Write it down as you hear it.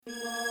Well,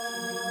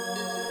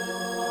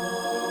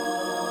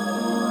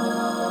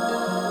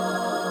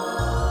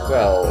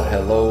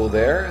 hello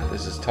there.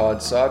 This is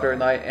Todd Sauter,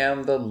 and I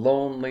am the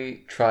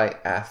Lonely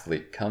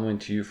Triathlete coming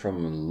to you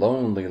from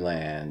Lonely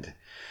Land,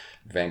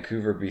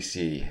 Vancouver,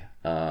 BC.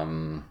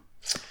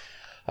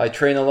 I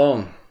train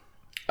alone.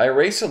 I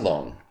race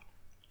alone,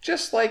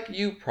 just like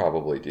you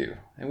probably do.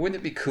 And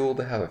wouldn't it be cool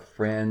to have a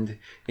friend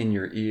in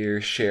your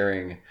ear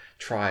sharing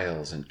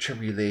trials and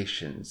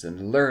tribulations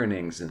and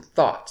learnings and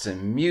thoughts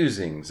and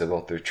musings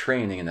about their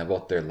training and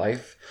about their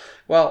life?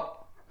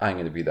 Well, I'm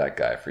going to be that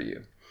guy for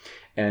you.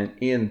 And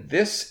in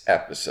this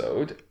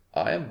episode,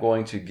 I am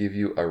going to give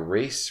you a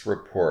race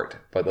report,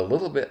 but a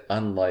little bit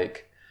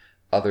unlike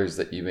others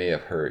that you may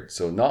have heard.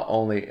 So not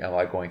only am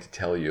I going to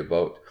tell you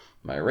about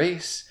my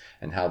race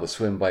and how the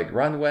swim, bike,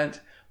 run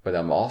went, but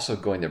I'm also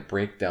going to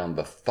break down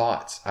the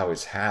thoughts I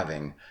was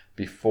having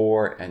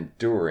before and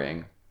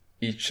during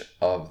each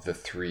of the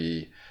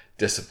three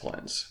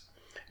disciplines.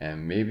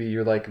 And maybe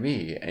you're like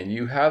me and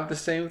you have the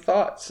same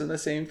thoughts and the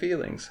same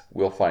feelings.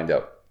 We'll find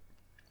out.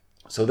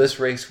 So this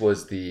race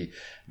was the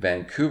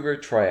Vancouver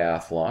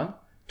Triathlon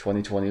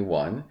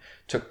 2021.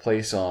 Took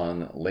place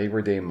on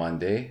Labor Day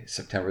Monday,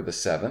 September the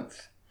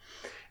 7th.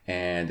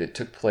 And it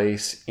took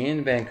place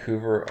in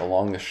Vancouver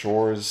along the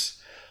shores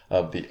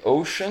of the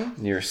ocean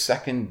near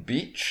Second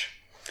Beach,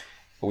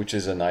 which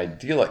is an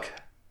idyllic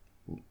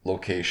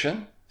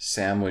location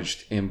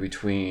sandwiched in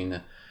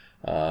between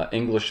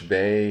English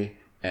Bay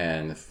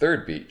and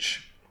Third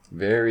Beach.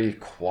 Very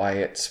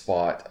quiet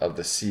spot of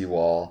the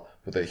seawall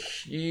with a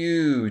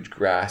huge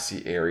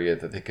grassy area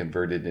that they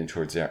converted into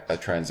a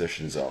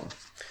transition zone.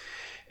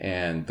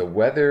 And the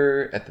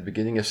weather at the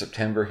beginning of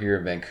September here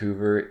in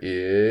Vancouver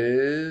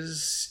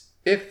is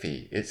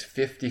iffy. It's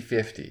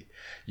 50-50.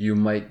 You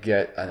might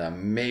get an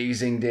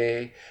amazing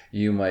day.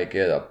 You might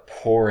get a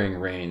pouring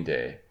rain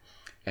day.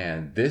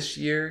 And this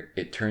year,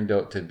 it turned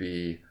out to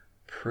be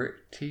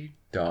pretty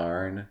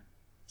darn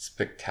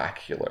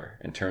spectacular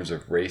in terms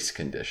of race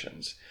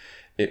conditions.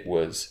 It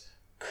was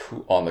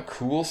on the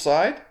cool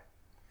side.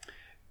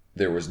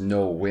 There was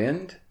no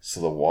wind, so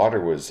the water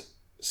was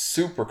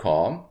super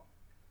calm.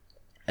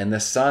 And the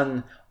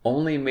sun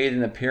only made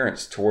an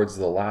appearance towards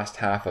the last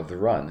half of the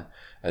run.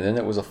 And then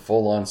it was a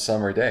full-on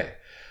summer day.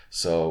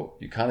 So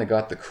you kind of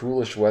got the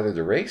coolish weather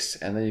to race,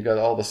 and then you got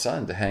all the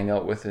sun to hang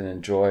out with and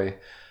enjoy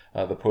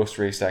the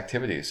post-race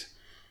activities.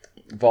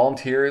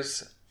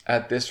 Volunteers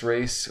at this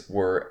race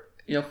were,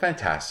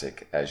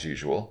 fantastic as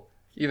usual.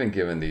 Even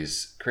given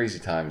these crazy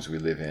times we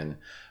live in,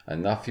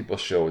 enough people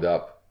showed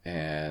up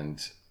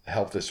and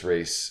helped this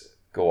race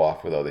go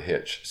off without a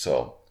hitch.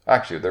 So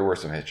actually there were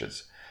some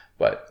hitches,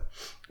 but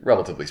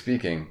relatively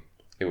speaking,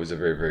 it was a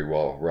very, very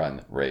well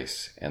run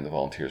race and the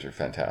volunteers are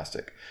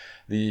fantastic.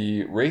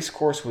 The race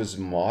course was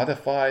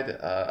modified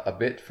a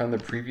bit from the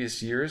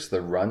previous years.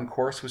 The run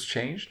course was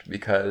changed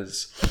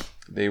because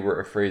they were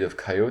afraid of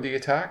coyote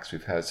attacks.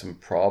 We've had some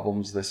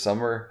problems this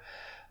summer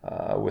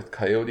with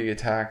coyote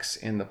attacks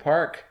in the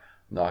park.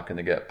 Not going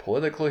to get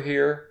political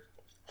here.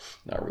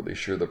 Not really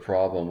sure the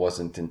problem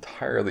wasn't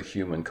entirely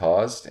human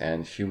caused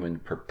and human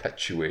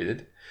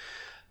perpetuated.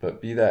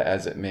 But be that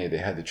as it may, they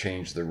had to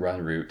change the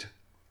run route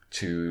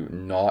to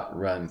not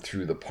run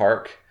through the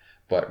park,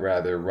 but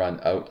rather run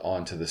out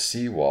onto the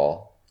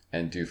seawall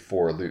and do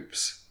 4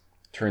 loops.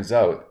 Turns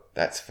out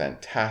that's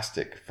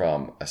fantastic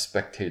from a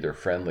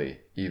spectator-friendly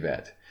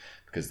event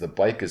because the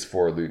bike is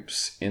 4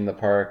 loops in the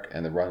park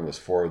and the run was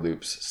 4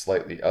 loops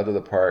slightly out of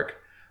the park.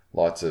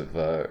 Lots of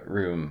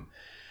room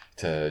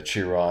to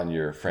cheer on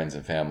your friends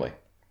and family.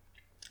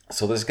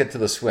 So let's get to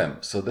the swim.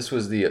 So this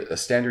was a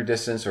standard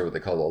distance, or what they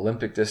call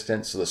Olympic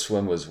distance. So the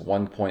swim was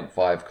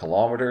 1.5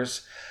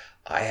 kilometers.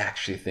 I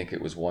actually think it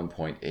was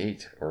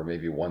 1.8 or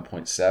maybe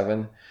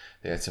 1.7.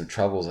 They had some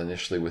troubles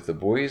initially with the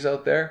buoys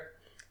out there,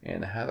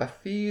 and I have a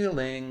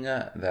feeling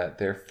that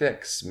their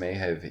fix may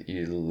have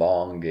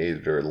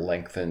elongated or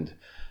lengthened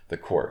the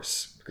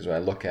course. Because when I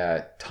look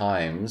at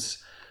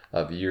times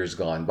of years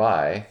gone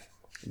by,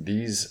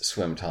 these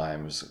swim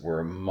times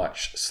were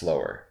much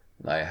slower.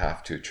 And I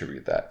have to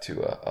attribute that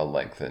to a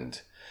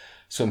lengthened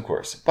swim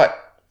course.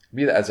 But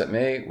be that as it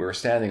may, we were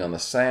standing on the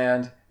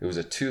sand. It was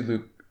a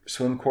 2-loop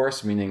swim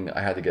course, meaning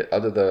I had to get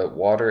out of the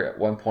water at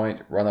one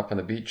point, run up on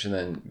the beach, and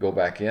then go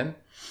back in.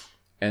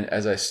 And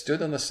as I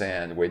stood on the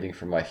sand waiting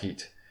for my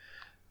heat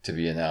to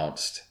be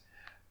announced,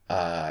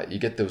 you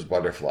get those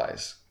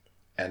butterflies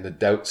and the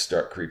doubts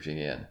start creeping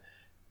in.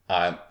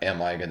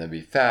 Am I going to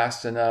be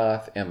fast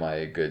enough? Am I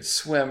a good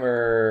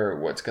swimmer?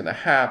 What's going to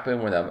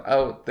happen when I'm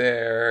out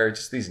there?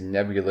 Just these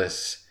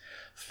nebulous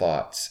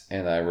thoughts.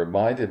 And I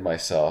reminded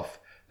myself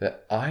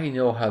that I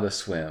know how to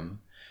swim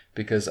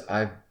because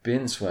I've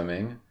been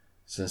swimming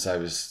since I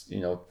was,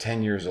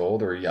 10 years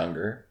old or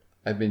younger.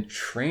 I've been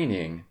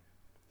training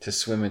to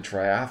swim in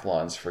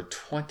triathlons for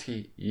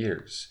 20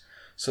 years.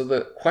 So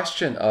the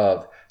question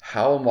of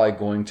how am I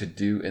going to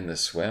do in the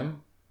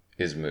swim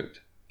is moot.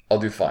 I'll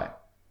do fine.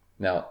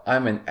 Now,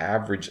 I'm an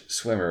average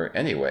swimmer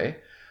anyway,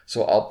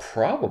 so I'll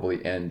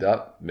probably end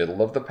up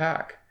middle of the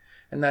pack.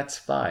 And that's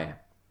fine.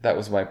 That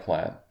was my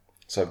plan.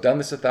 So I've done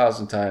this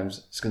 1,000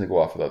 times. It's going to go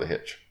off without a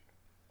hitch.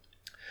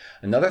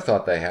 Another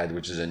thought that I had,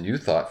 which is a new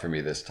thought for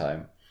me this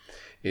time,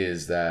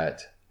 is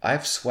that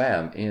I've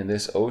swam in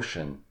this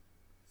ocean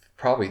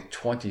probably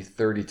 20,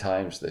 30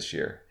 times this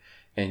year.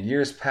 In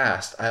years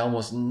past, I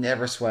almost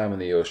never swam in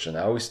the ocean.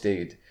 I always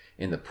stayed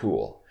in the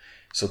pool.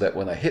 So that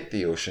when I hit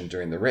the ocean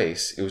during the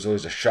race, it was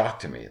always a shock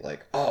to me.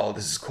 Like, oh,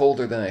 this is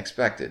colder than I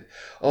expected.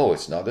 Oh,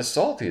 it's not as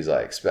salty as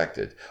I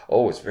expected.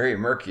 Oh, it's very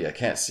murky. I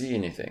can't see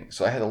anything.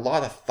 So I had a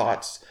lot of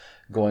thoughts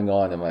going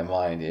on in my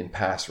mind in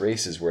past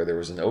races where there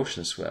was an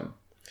ocean swim.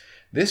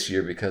 This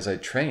year, because I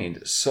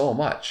trained so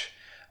much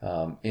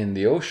in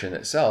the ocean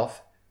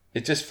itself,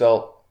 it just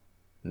felt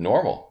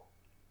normal,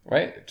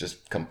 right?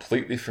 Just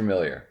completely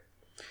familiar.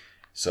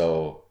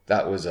 So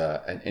that was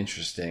an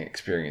interesting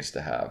experience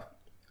to have.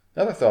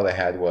 Another thought I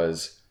had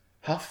was,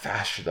 how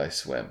fast should I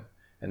swim?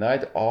 And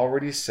I'd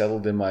already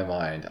settled in my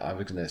mind I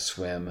was going to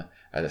swim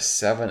at a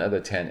 7 out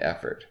of 10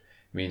 effort,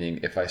 meaning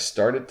if I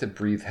started to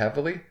breathe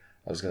heavily,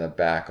 I was going to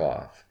back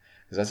off.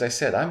 Because as I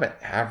said, I'm an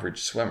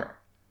average swimmer.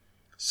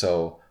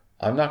 So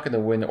I'm not going to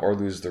win or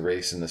lose the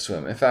race in the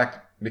swim. In fact,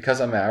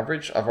 because I'm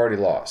average, I've already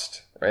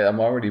lost, right? I'm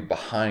already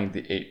behind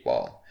the 8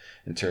 ball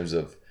in terms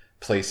of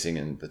placing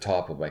in the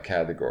top of my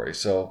category.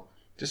 So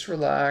just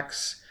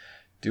relax.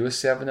 Do a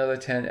 7 out of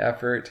 10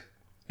 effort.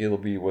 It'll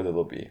be what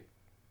it'll be.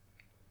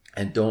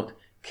 And don't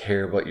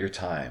care about your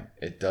time.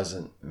 It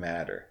doesn't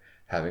matter.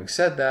 Having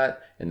said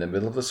that, in the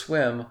middle of the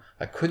swim,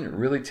 I couldn't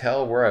really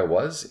tell where I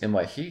was in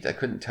my heat. I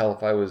couldn't tell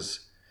if I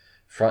was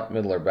front,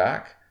 middle, or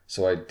back.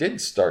 So I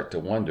did start to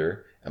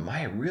wonder, am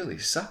I really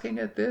sucking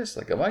at this?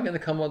 Like, am I going to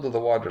come out of the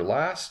water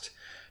last?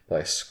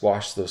 But I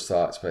squashed those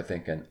thoughts by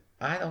thinking,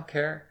 I don't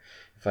care.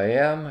 If I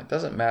am, it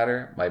doesn't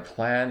matter. My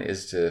plan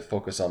is to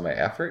focus on my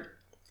effort.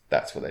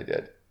 That's what I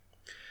did.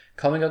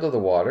 Coming out of the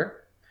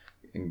water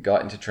and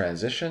got into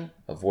transition,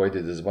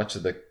 avoided as much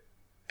of the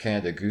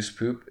Canada Goose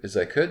poop as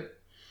I could.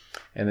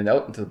 And then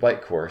out into the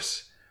bike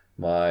course,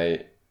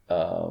 my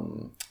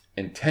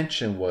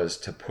intention was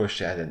to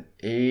push at an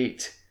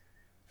 8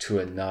 to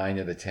a 9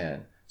 out of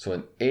 10. So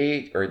an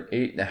 8 or an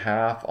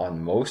 8.5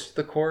 on most of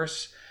the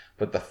course,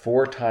 but the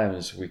 4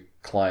 times we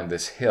climbed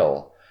this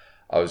hill,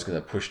 I was going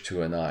to push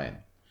to a 9.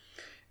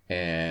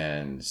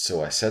 And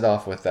so I set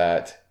off with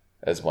that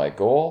as my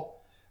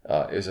goal.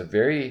 It was a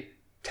very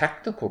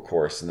technical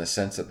course in the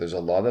sense that there's a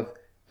lot of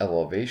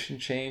elevation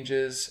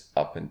changes,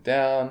 up and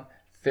down,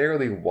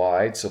 fairly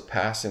wide, so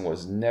passing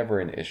was never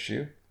an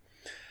issue.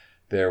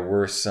 There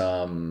were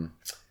some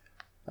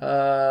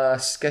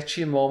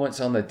sketchy moments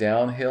on the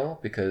downhill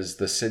because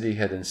the city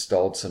had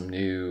installed some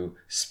new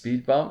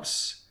speed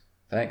bumps.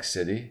 Thanks,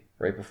 city,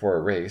 right before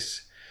a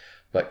race.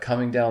 But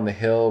coming down the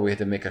hill, we had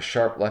to make a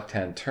sharp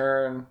left-hand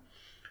turn.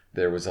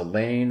 There was a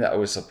lane that I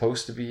was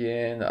supposed to be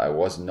in. I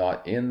was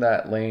not in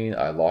that lane.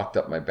 I locked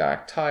up my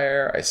back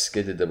tire. I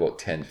skidded about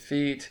 10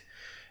 feet.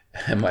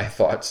 And my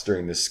thoughts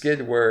during the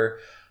skid were,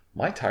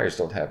 my tires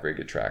don't have very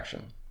good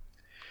traction.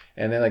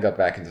 And then I got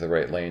back into the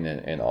right lane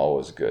and all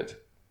was good.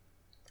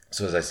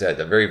 So as I said,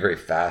 a very, very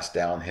fast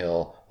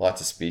downhill,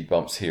 lots of speed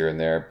bumps here and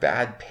there,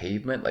 bad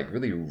pavement, like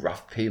really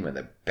rough pavement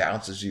that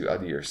bounces you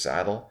out of your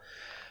saddle.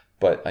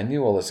 But I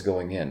knew all this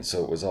going in,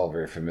 so it was all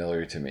very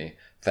familiar to me.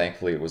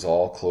 Thankfully, it was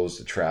all closed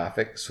to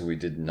traffic, so we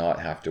did not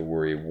have to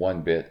worry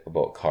one bit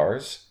about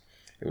cars.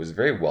 It was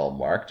very well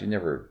marked. You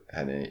never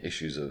had any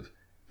issues of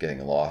getting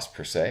lost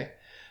per se.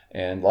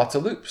 And lots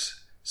of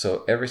loops.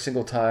 So every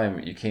single time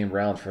you came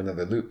around for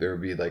another loop, there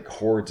would be like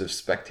hordes of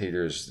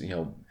spectators,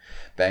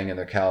 banging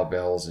their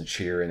cowbells and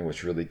cheering,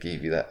 which really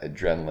gave you that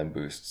adrenaline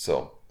boost.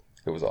 So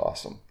it was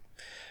awesome.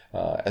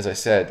 As I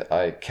said,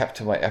 I kept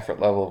to my effort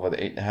level of an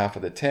 8.5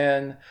 out of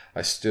 10.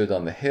 I stood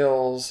on the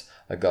hills.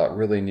 I got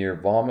really near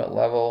vomit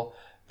level,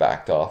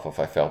 backed off if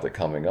I felt it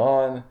coming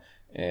on,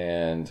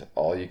 and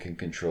all you can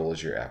control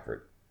is your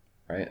effort,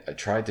 right? I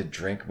tried to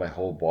drink my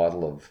whole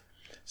bottle of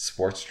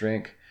sports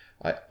drink.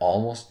 I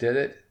almost did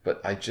it, but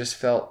I just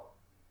felt,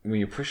 when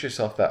you push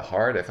yourself that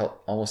hard, I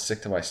felt almost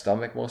sick to my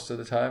stomach most of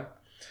the time.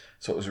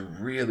 So it was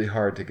really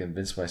hard to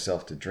convince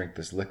myself to drink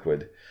this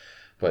liquid.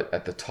 But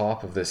at the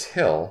top of this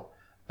hill,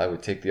 I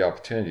would take the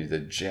opportunity to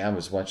jam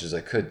as much as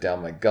I could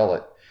down my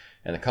gullet.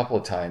 And a couple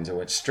of times I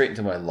went straight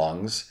into my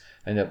lungs.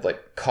 I ended up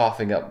like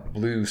coughing up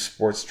blue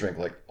sports drink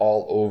like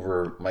all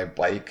over my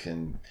bike,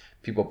 and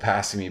people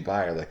passing me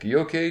by are like, "You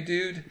okay,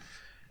 dude?"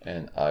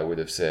 And I would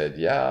have said,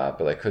 yeah,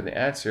 but I couldn't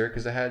answer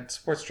because I had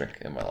sports drink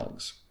in my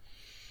lungs.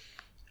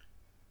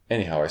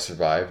 Anyhow, I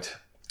survived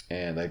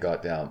and I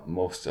got down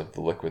most of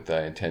the liquid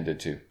that I intended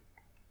to.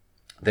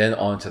 Then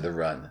on to the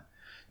run.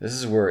 This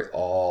is where it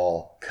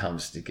all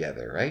comes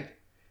together, right?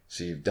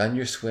 So you've done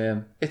your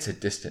swim. It's a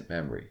distant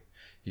memory.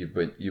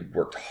 You've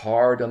worked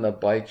hard on the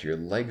bike. Your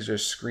legs are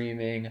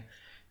screaming,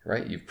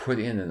 right? You've put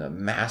in a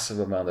massive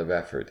amount of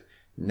effort.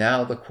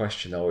 Now the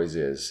question always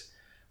is,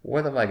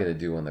 what am I going to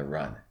do on the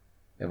run?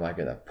 Am I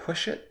going to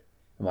push it?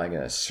 Am I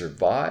going to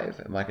survive?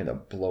 Am I going to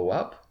blow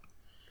up?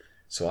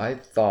 So I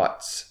had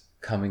thoughts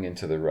coming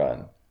into the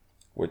run,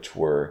 which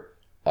were,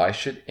 I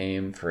should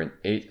aim for an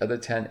 8 out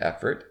of 10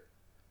 effort.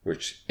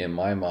 which in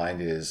my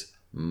mind is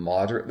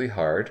moderately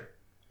hard,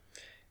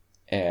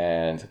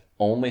 and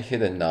only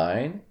hit a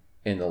 9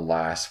 in the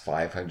last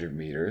 500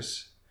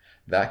 meters.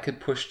 That could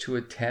push to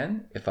a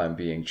 10 if I'm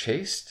being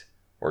chased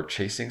or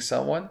chasing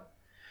someone.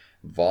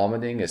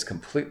 Vomiting is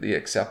completely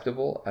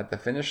acceptable at the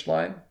finish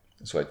line.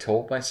 So I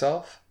told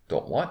myself,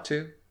 don't want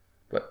to,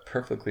 but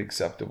perfectly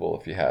acceptable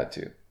if you had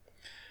to.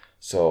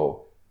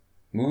 So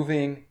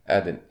moving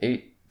at an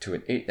 8 to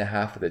an 8.5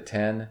 out of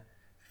 10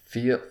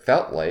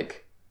 felt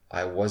like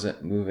I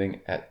wasn't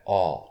moving at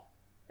all.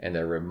 And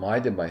I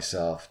reminded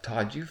myself,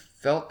 Todd, you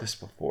felt this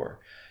before.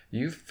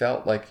 You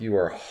felt like you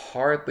are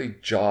hardly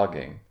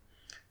jogging,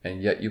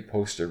 and yet you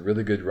post a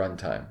really good run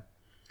time.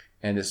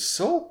 And it's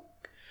so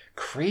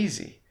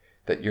crazy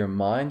that your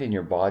mind and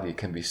your body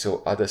can be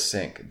so out of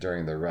sync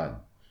during the run.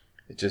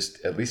 It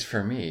just, at least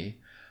for me,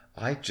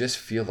 I just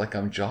feel like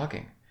I'm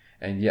jogging.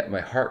 And yet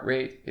my heart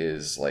rate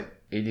is like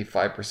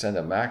 85%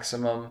 of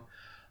maximum.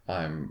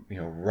 I'm,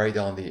 right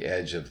on the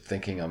edge of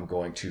thinking I'm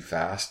going too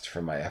fast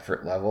for my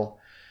effort level.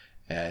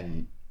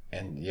 And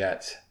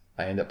yet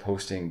I end up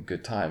posting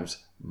good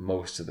times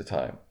most of the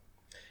time.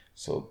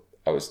 So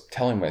I was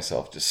telling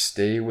myself, just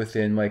stay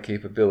within my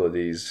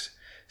capabilities,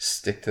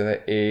 stick to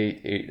that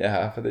 8,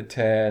 8.5 out of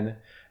 10,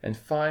 and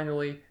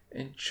finally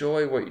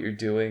enjoy what you're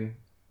doing.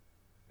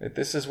 That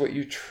this is what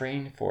you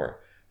train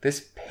for.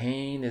 This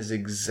pain is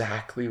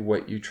exactly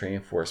what you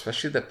train for,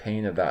 especially the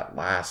pain of that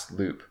last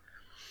loop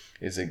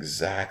is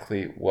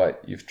exactly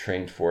what you've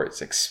trained for.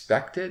 It's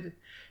expected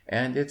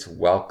and it's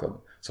welcome.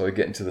 So I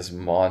get into this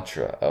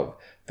mantra of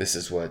this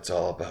is what it's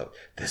all about.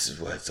 This is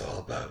what it's all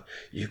about.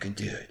 You can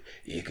do it.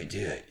 You can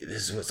do it.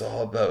 This is what it's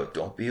all about.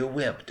 Don't be a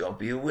wimp. Don't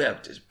be a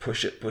wimp. Just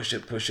push it, push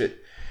it, push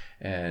it.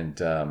 And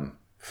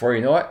before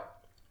you know it,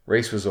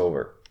 race was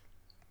over.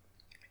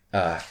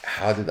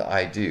 How did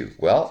I do?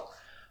 Well,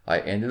 I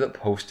ended up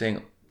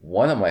posting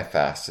one of my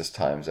fastest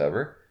times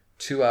ever,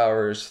 2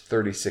 hours,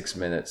 36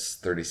 minutes,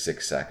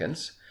 36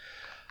 seconds.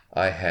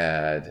 I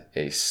had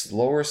a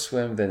slower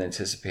swim than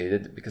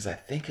anticipated because I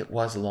think it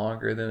was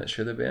longer than it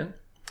should have been.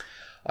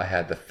 I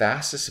had the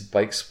fastest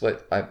bike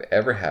split I've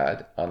ever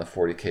had on the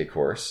 40K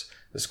course.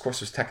 This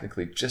course was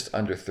technically just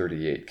under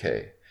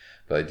 38K,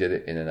 but I did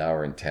it in an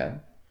hour and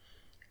 10.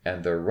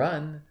 And the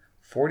run,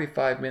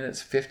 45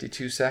 minutes,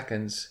 52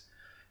 seconds.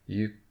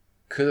 You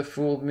could have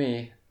fooled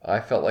me. I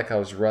felt like I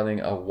was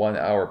running a 1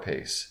 hour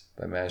pace,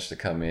 but I managed to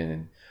come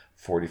in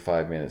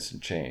 45 minutes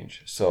and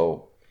change.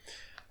 So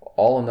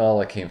all in all,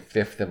 I came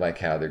 5th in my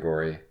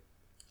category.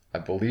 I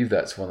believe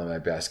that's one of my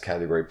best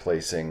category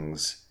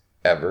placings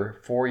ever.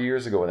 4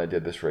 years ago when I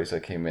did this race, I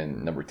came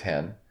in number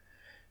 10.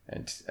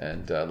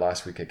 And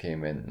last week I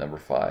came in number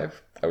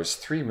 5. I was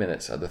 3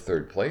 minutes out of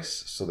 3rd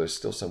place, so there's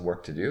still some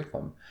work to do if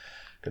I'm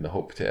going to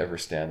hope to ever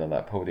stand on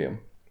that podium.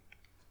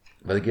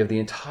 But I give the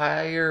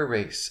entire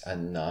race a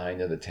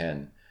 9 out of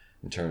 10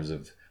 in terms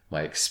of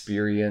my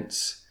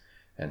experience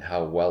and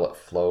how well it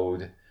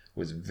flowed. It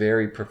was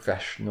very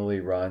professionally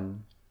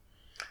run.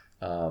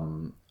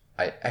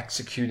 I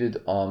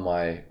executed on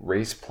my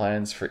race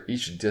plans for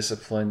each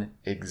discipline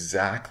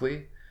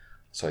exactly.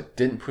 So I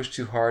didn't push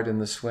too hard in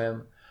the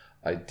swim.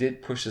 I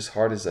did push as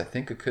hard as I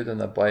think I could on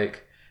the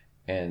bike.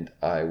 And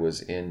I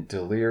was in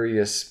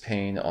delirious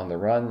pain on the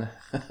run.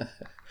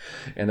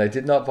 And I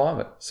did not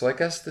vomit. So I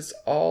guess it's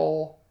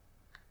all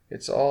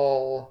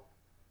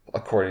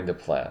according to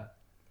plan.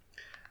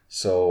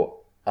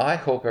 So I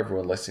hope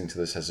everyone listening to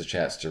this has a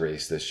chance to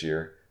race this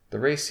year. The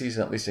race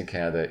season, at least in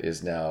Canada,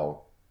 is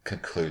now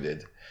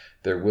concluded.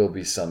 There will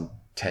be some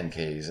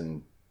 10Ks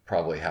and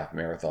probably half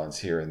marathons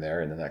here and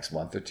there in the next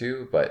month or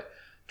two, but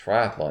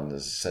triathlon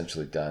is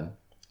essentially done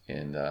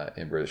in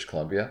British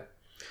Columbia.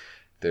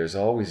 There's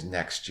always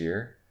next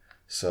year.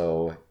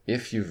 So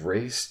if you've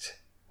raced,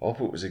 hope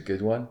it was a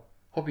good one.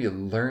 Hope you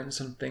learned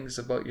some things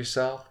about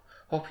yourself.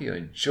 Hope you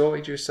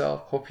enjoyed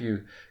yourself. Hope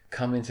you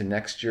come into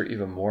next year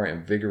even more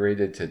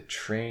invigorated to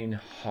train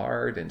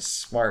hard and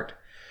smart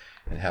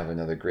and have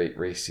another great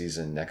race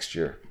season next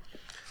year.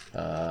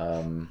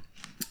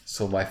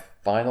 So my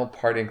final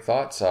parting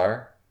thoughts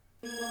are,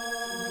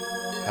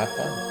 have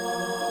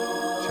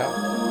fun.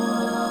 Ciao.